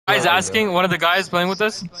Guy's asking one of the guys playing with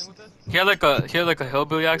us. He had like a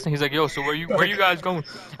hillbilly accent. He's like, "Yo, so where you guys going?"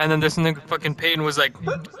 And then this nigga fucking Peyton was like,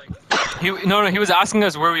 he was asking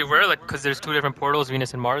us where we were, like, cause there's two different portals,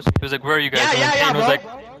 Venus and Mars. He was like, "Where are you guys?" And Peyton was like,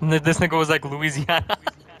 this nigga was like, "Louisiana."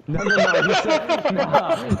 No. He said,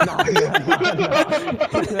 no.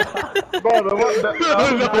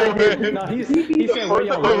 No, he said, where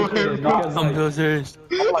y'all located? Because, I'm so serious.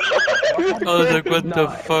 I was like, what the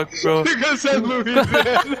fuck, bro? Nigga said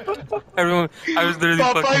Louisiana. Everyone, I was literally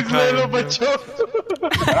fucking crying.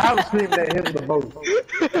 I was screaming at him the most.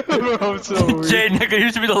 I'm so weak. Jay, nigga,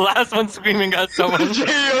 you should be the last one screaming at someone.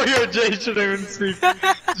 Jay shouldn't even speak.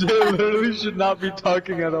 Jay literally should not be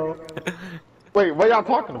talking at all. Wait, what y'all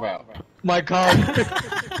talking about? My cock.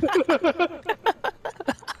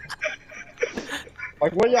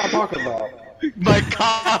 Like, what y'all talking about? My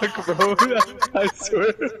cock, bro. I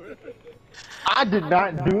swear. I did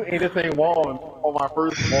not do anything wrong on my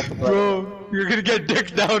first multiplayer. Bro, you're gonna get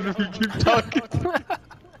dick down if you keep talking.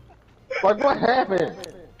 Like, what happened?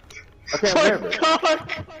 I can't My remember.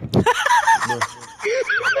 cock.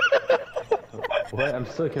 What? I'm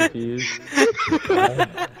so confused.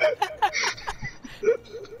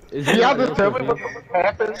 Y'all just tell me what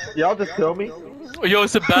happened? Y'all just tell me? Yo,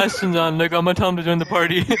 Sebastian's on, nigga. I'm gonna tell him to join the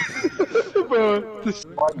party. Bro,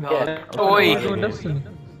 Oi.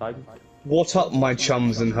 What up, my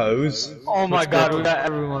chums and hoes? oh my god, we got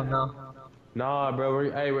everyone now. Nah, bro.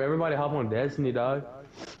 Everybody hop on Destiny, dog.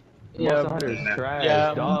 Yeah, Monster Hunter is trash.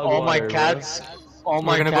 yeah, dog all my water, cats. All We're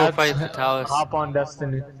my gonna cats go fight Vitalis. hop on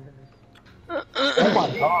Destiny. Oh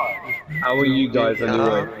my god. How are you guys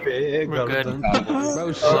anyway? We're good.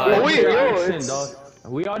 Bro, shut Oh, up with wait, your yo, accent, it's dog.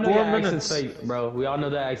 We all know 4 your minutes. accent's fake, bro. We all know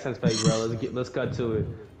that accent's fake, bro. Let's cut to it.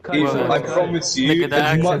 Cut If, to it. I promise you, Look at the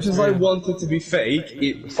as much accents, as I man. want it to be fake,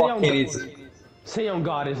 it fucking is. Say on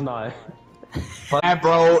God is not. Nah,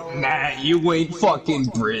 bro, nah, you ain't fucking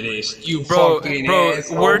British. You Bro, fucking bro,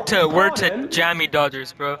 asshole. word to Jammy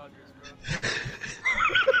Dodgers, bro.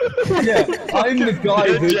 Yeah, I'm the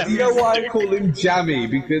guy that. You know why I call him Jammy?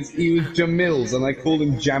 Because he was Jamil's and I call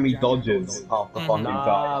him Jammy Dodgers half the fucking time.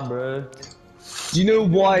 Nah, bro. Do you know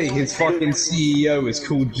why his fucking CEO is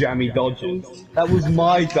called Jammy Dodgers? That was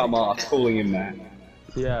my dumbass calling him that.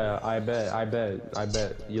 Yeah, I bet,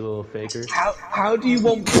 you little faker. How do you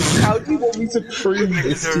want me to prove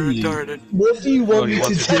this to you? Retarded. What do you want me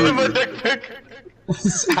to do?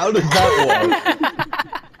 How does that work?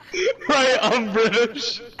 Right, I'm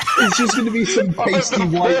British. It's just gonna be some pasty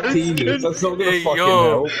white penis. That's not gonna Hey, fucking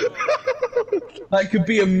yo. help. That could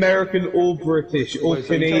be American or British or Wait, so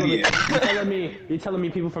Canadian. you telling me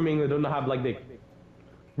people from England don't have like the,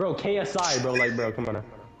 bro, KSI, bro, like, bro, come on now.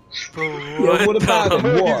 Bro, Yeah, what about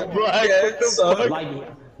him? What? Black, Yeah, what the so, Like,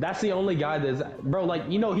 that's the only guy that's, bro, like,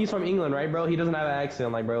 you know, he's from England, right, bro? He doesn't have an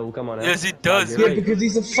accent, like, bro, come on now. Yes, he does. Like, yeah, you're because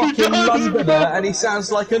he's a fucking Londoner and he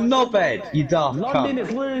sounds like a knobhead, you daft London cunt.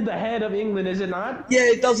 is literally the head of England, is it not? Yeah,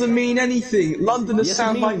 it doesn't mean anything. Londoners Yes, it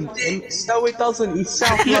sound like means. dicks. No, it doesn't. He's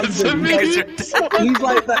South Yes, it London. means. He's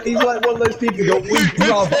like that. He's like one of those people who go, "We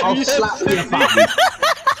bruv, I'll Yes, slap your face."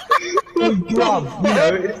 We bruv, you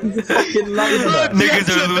know, he's a fucking Londoner. Niggas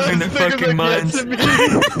are losing their fucking minds.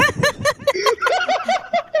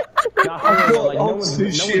 Nah, for real, like, no one's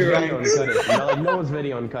Oxford video Shearer. uncut it. No, like, no one's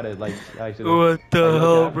video uncut it, like, actually. What the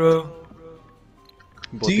hell, bro?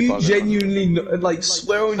 Do you genuinely like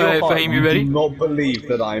swear on your Alright, heart Fahim, you ready? do not believe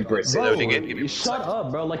that I'm British? Bro, shut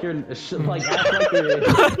up, bro, like, you're, like, act like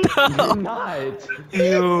you're not.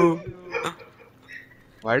 Yo.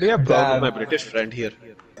 Why do you have problem Damn. with my British friend here?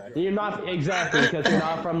 You're not, exactly, because you're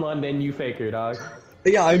not from London, you faker, dog.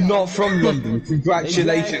 Yeah, I'm not from London.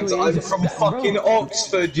 Congratulations, Exactly. I'm from Bro. fucking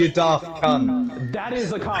Oxford, you daft cunt. That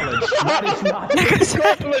is a college. That is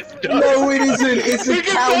not. No, it isn't. It's a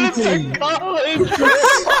county.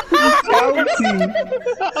 I'm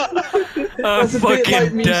It's a bit like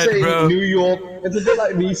fucking me dead, saying bro. New York. It's a bit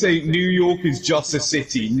like me saying New York is just a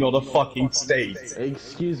city, not a fucking state.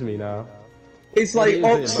 Excuse me now. It's like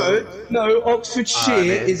What is it, Oxford. No, Oxfordshire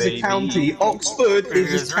is a county. Oxford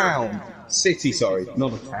is a town. City, sorry,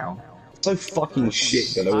 not a town. So fucking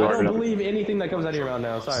shit that I I don't worry. believe anything that comes out of your mouth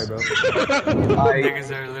now. Sorry, bro.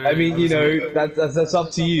 Niggas are literally I mean, you know, that's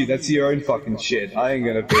up to you. That's your own fucking shit. I ain't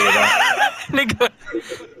gonna feel that. Nigga.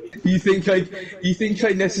 You think I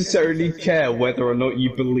necessarily care whether or not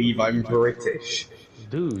you believe I'm British?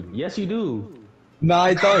 Dude, yes you do. No,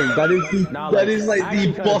 I don't. That is the, Nah, that like, is like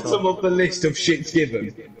actually the kinda bottom of the list of shit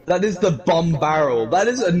given. That is the bum barrel. That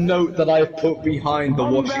is a note that I put behind the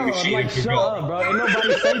washing Bro, machine like, and shut forgot. up, bro. Ain't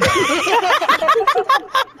nobody say that.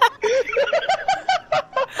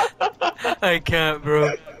 I can't,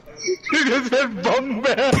 bro. Nigga said bum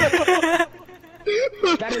bear.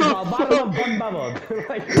 That is my bottom bun bubble.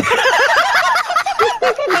 Like,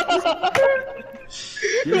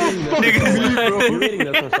 you're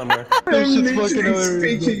reading this from somewhere. I'm shit's fucking literally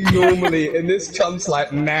hilarious, speaking normally, and this cunt's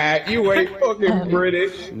like, nah, you ain't fucking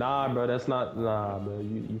British. Nah, bro, that's not. Nah, bro,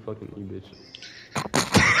 you fucking you bitch.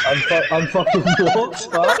 I'm fucking what?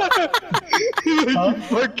 Huh? You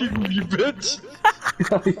fucking you bitch.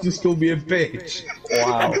 He just called me a bitch.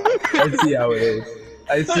 Wow. I see how it is.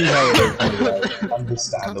 I see how it is.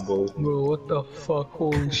 Understandable. Bro, what the fuck?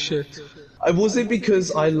 Holy shit. Was it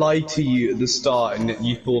because I lied to you at the start and that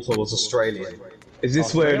you thought I was Australian? Is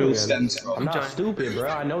this where it all stems I'm from? not stupid, bro.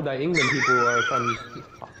 I know that England people are from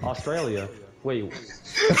Australia. Wait.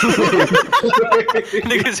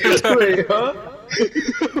 Niggas are Wait, huh?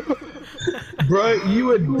 Bro,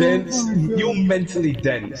 you are dense. You're mentally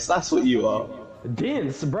dense. That's what you are.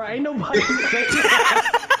 Dense, bro. Ain't nobody saying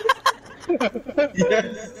that.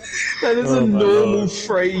 Yes. That is a normal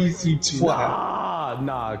phrase, you twat.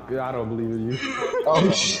 Nah, I don't believe in you. Oh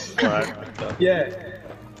shit. Yeah.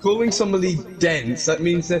 Calling somebody dense, that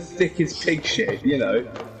means they're thick as pig shit, you know?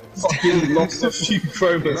 Fucking lost a few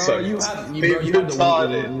chromosomes. Bro, you have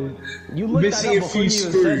retarded. You looked Missing that up a before few you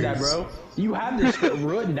even said that, screws. bro. You have this shit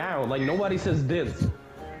written down. Like nobody says dense.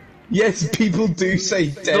 Yes, people do say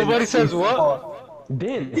dense. Nobody says what?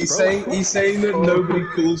 Dense. He's bro. saying that nobody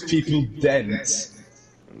calls people dense.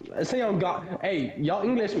 Say on God. Hey, y'all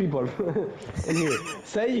English people in here.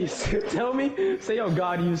 Say on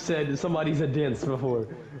God you said somebody's a dense before.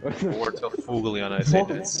 What a fool on I say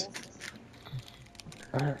this.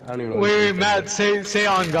 I don't even know. Wait, Matt, say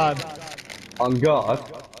on God. On God.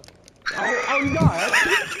 On God.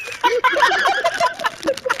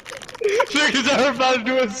 Niggas are about to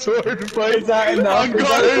do a sword fight. Is that enough? On Is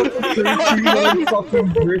God. that fucking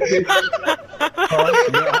British?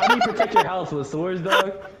 Bro, how do you protect your house with swords,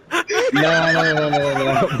 dog?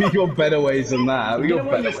 No. We got better ways than that. We You got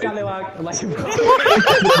know what better you ways. scallywag like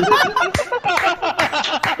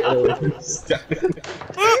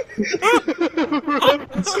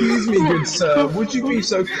Excuse me, good sir. Would you be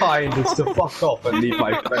so kind as to fuck off and leave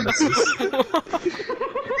my premises?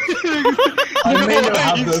 I may not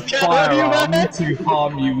have the firearm to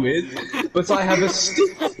harm you with, but I have a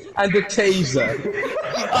stick and a taser.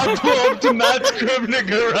 I pull up to Matt's crib,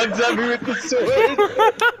 nigga runs at me with the sword.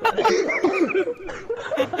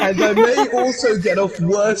 And I may also get off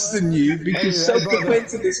worse than you because Hey,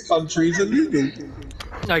 self-defense in this country is illegal.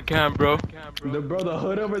 I can't, bro. the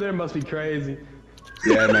hood over there must be crazy.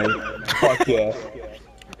 Yeah, man. Fuck yeah.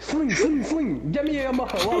 Sling. Get me a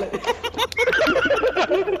mother wallet.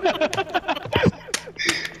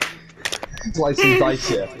 Slice and dice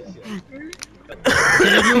here.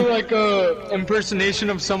 Can you do like a impersonation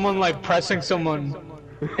of someone like pressing someone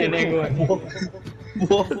in England?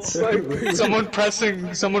 What? Someone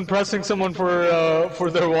pressing someone for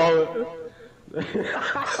their wallet.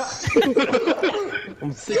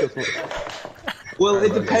 I'm sick of it. Well,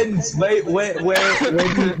 it depends. Mate,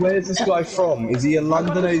 where's this guy from? Is he a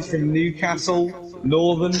Londoner? He's from Newcastle,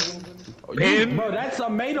 Northern. Bro, that's a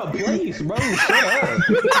made-up place, bro. Shut up.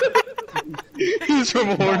 He's from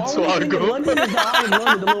Hornswoggle. London is behind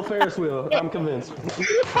London, the little Ferris wheel. I'm convinced.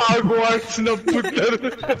 Hogwarts, no put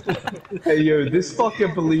that. Hey yo, this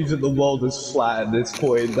fucker believes that the world is flat at this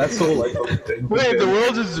point. That's all I don't think. Wait, the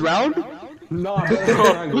world is round? No, bro, it's a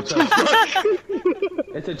triangle, trust.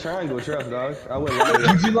 It's a triangle, trust, dog. I wouldn't lie to you.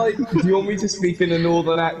 Would you like? Do you want me to speak in a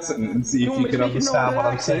northern accent and see if want you me can to speak in understand what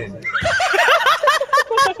northern I'm saying?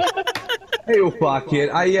 Hey, you fucking,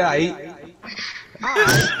 aye.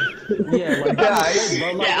 Yeah, like Aye.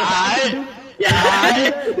 bro, like,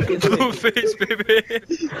 Blue face, baby.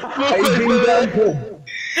 Hey, bring down home.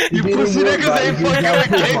 You been pussy in work, niggas man. ain't You been fucking down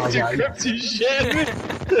home, against your man. crypts, you shit.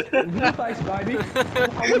 blue face, baby. I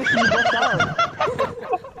wanna see you bust out.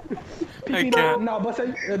 I can't. No, bust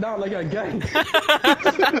out, not like a gang.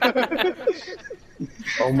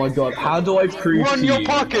 Oh my god, how do I prove Run to your you?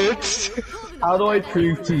 pockets. How do I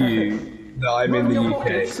prove to you that I'm in the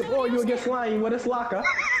UK? Or you'll get slain with a slacker.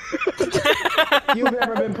 You've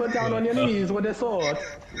ever been put down on your knees with a sword.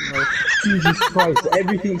 Jesus Christ,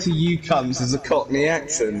 everything to you comes as a Cockney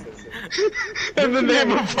accent. In the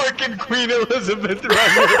name of fucking Queen Elizabeth,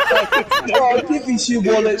 run your pockets. Oh, give me your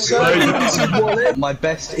wallet, sir. Give me your wallet. My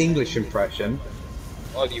best English impression.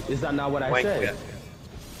 Is that not what I said?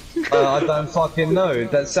 I don't fucking know.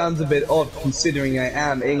 That sounds a bit odd considering I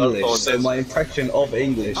am English, so my impression of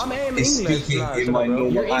English is English. speaking Nah, in shut my up, bro.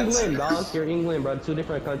 normal You're accent. England, dog. You're England, bro. Two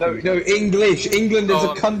different No, countries. English. England is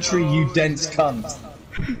a country, you dense cunt.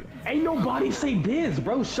 Ain't nobody say this,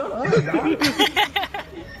 bro. Shut up, dog.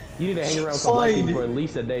 You need to hang around some black Fine. people for at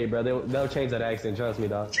least a day, bro. They'll change that accent. Trust me,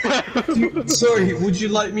 dog. Sorry, would you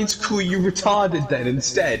like me to call you retarded then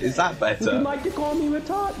instead? Is that Would you better? like to call me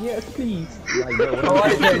retard? Yes, please. Like, bro, what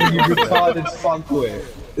Alright then, you retarded fuckwit.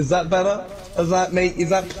 Is that better? Is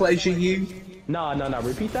that pleasure you? No.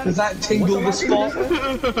 Repeat that. Does that tingle the spot?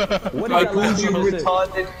 What I is that called last you thing you said?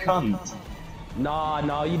 retarded cunt.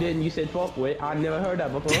 No, you didn't. You said fuck with. I never heard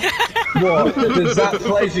that before. What? Does that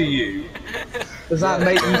pleasure you? Does that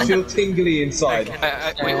make you feel tingly inside?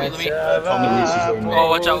 Wait, let me. Oh, Oh,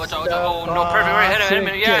 watch out. Oh, no, perfect. Right, hit him.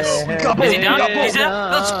 Yes. Is he down? Is he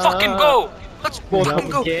down? Let's fucking go. Let's fucking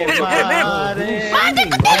go. Hit him.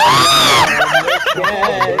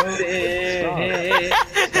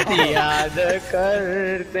 याद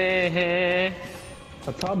करते हैं.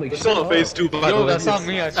 Atomic. Still on phase 2, by the Yo, way. that's not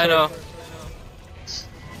me. I I know.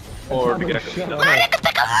 Or we get Shut a up.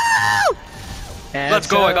 Let's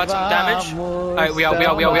go. I got some damage. Alright, we out.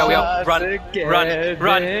 Run.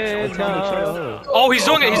 Oh, he's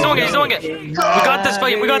doing it. We got this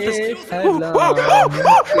fight. We got this.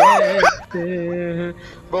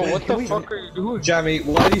 Bro, what the fuck are you doing? Jammy,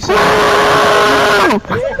 why do you say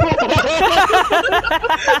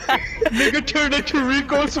Nigga turned into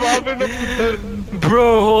Rico swapping up.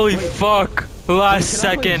 Bro, holy fuck. Last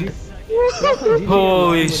second.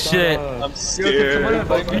 Holy shit. I'm scared.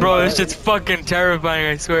 Bro, this shit's fucking terrifying,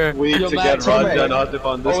 I swear. Wait Yo, to Matt, get tell run me. done out of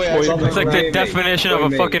on this Oh, yeah, point. tell me. It's like the Wait, definition of a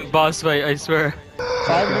wait. fucking boss fight, I swear.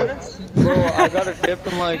 5 minutes? Bro, I got a dip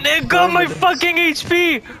in like. Nigga, my fucking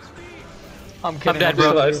HP! I'm I'm kidding. dead,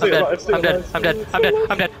 bro. I'm Stay alive, stay dead. I'm dead.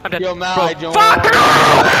 Yo, Matt, Bro, I don't. fuck!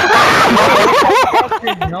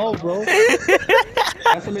 No, bro.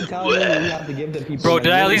 That's the mentality you have to give to people. Bro, like,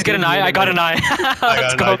 did I at least get an eye? I got an eye.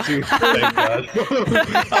 Let's go. Too. Thank God.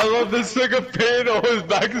 I love this nigga Payne always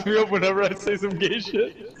backs me up whenever I say some gay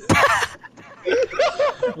shit.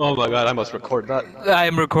 Oh my God, I must record that. I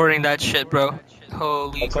am recording that shit, bro.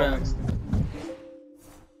 Holy crap.